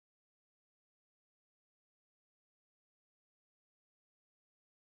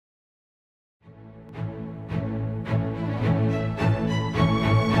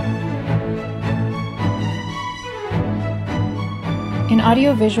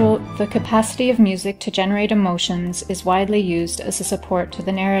audiovisual, the capacity of music to generate emotions is widely used as a support to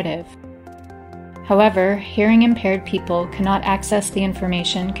the narrative. However, hearing-impaired people cannot access the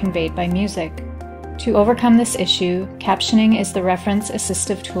information conveyed by music. To overcome this issue, captioning is the reference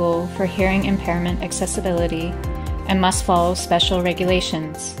assistive tool for hearing impairment accessibility and must follow special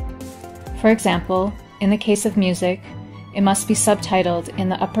regulations. For example, in the case of music, it must be subtitled in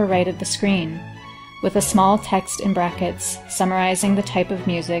the upper right of the screen, with a small text in brackets summarizing the type of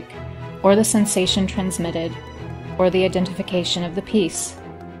music, or the sensation transmitted, or the identification of the piece.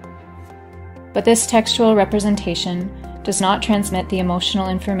 But this textual representation does not transmit the emotional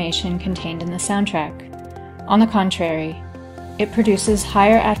information contained in the soundtrack. On the contrary, it produces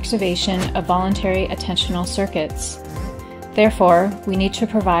higher activation of voluntary attentional circuits. Therefore, we need to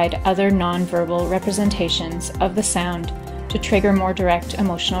provide other non-verbal representations of the sound to trigger more direct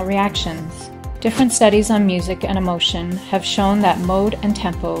emotional reactions. Different studies on music and emotion have shown that mode and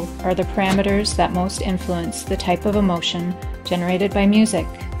tempo are the parameters that most influence the type of emotion generated by music.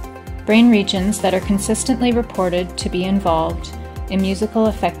 Brain regions that are consistently reported to be involved in musical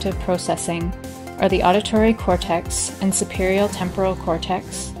affective processing are the auditory cortex and superior temporal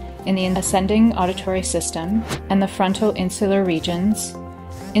cortex in the ascending auditory system, and the frontal insular regions,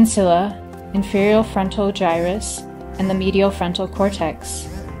 insula, inferior frontal gyrus, and the medial frontal cortex.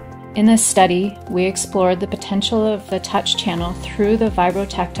 In this study, we explored the potential of the touch channel through the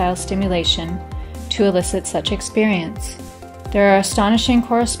vibrotactile stimulation to elicit such experience. There are astonishing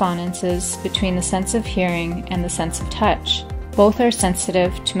correspondences between the sense of hearing and the sense of touch. Both are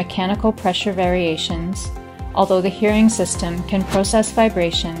sensitive to mechanical pressure variations, although the hearing system can process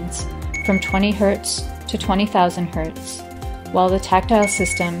vibrations from 20 Hz to 20,000 Hz, while the tactile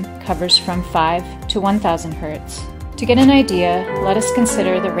system covers from 5 to 1,000 Hz. To get an idea, let us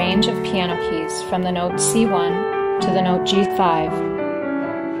consider the range of piano keys from the note C1 to the note G5.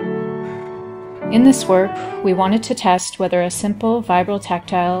 In this work, we wanted to test whether a simple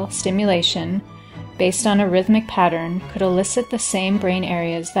vibrotactile stimulation based on a rhythmic pattern could elicit the same brain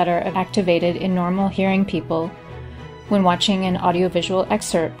areas that are activated in normal hearing people when watching an audiovisual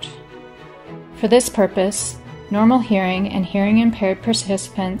excerpt. For this purpose, normal hearing and hearing-impaired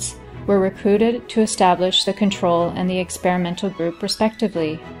participants were recruited to establish the control and the experimental group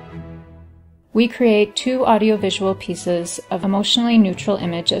respectively. We create two audiovisual pieces of emotionally neutral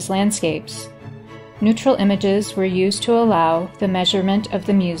image as landscapes. Neutral images were used to allow the measurement of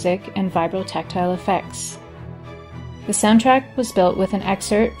the music and vibrotactile effects. The soundtrack was built with an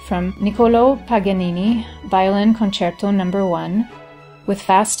excerpt from Niccolò Paganini Violin Concerto No. 1 with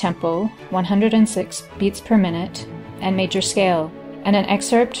fast tempo, 106 beats per minute, and major scale, and an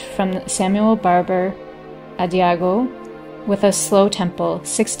excerpt from Samuel Barber Adiago with a slow tempo,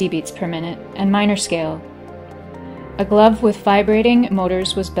 60 beats per minute, and minor scale. A glove with vibrating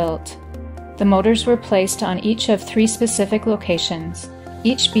motors was built. The motors were placed on each of 3 specific locations.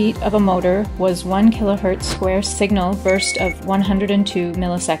 Each beat of a motor was 1 kHz square signal burst of 102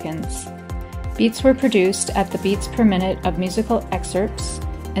 milliseconds. Beats were produced at the beats per minute of musical excerpts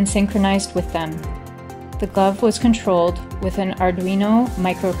and synchronized with them. The glove was controlled with an Arduino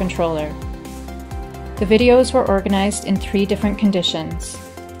microcontroller. The videos were organized in 3 different conditions.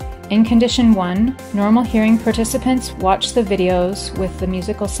 In condition 1, normal hearing participants watched the videos with the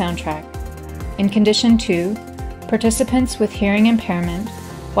musical soundtrack. In condition 2, participants with hearing impairment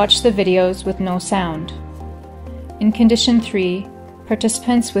watched the videos with no sound. In condition 3,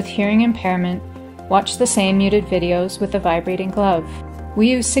 participants with hearing impairment watched the same muted videos with a vibrating glove.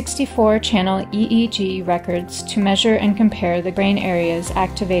 We used 64-channel EEG records to measure and compare the brain areas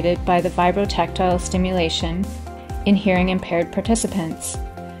activated by the vibrotactile stimulation in hearing-impaired participants,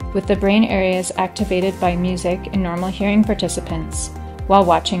 with the brain areas activated by music in normal hearing participants while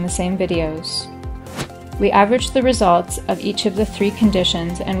watching the same videos. We averaged the results of each of the 3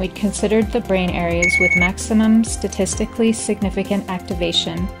 conditions, and we considered the brain areas with maximum statistically significant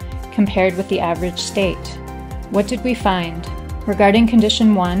activation compared with the average state. What did we find? Regarding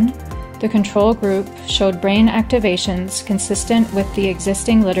condition 1, the control group showed brain activations consistent with the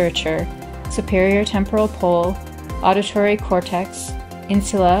existing literature: superior temporal pole, auditory cortex,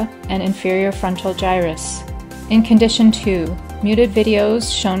 insula, and inferior frontal gyrus. In condition 2, muted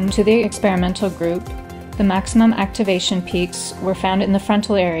videos shown to the experimental group, the maximum activation peaks were found in the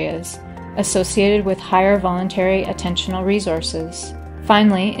frontal areas, associated with higher voluntary attentional resources.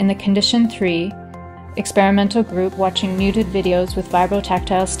 Finally, in the condition 3, experimental group watching muted videos with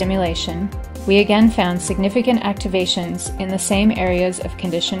vibrotactile stimulation, we again found significant activations in the same areas of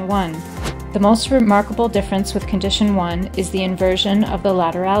condition 1. The most remarkable difference with condition 1 is the inversion of the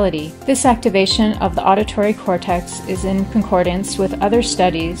laterality. This activation of the auditory cortex is in concordance with other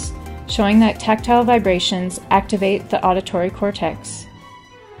studies showing that tactile vibrations activate the auditory cortex.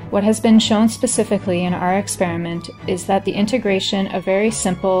 What has been shown specifically in our experiment is that the integration of very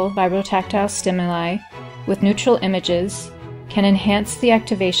simple vibrotactile stimuli with neutral images can enhance the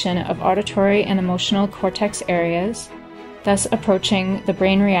activation of auditory and emotional cortex areas, thus approaching the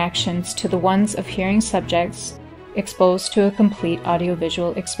brain reactions to the ones of hearing subjects exposed to a complete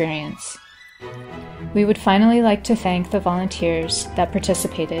audiovisual experience. We would finally like to thank the volunteers that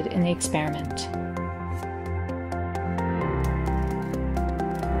participated in the experiment.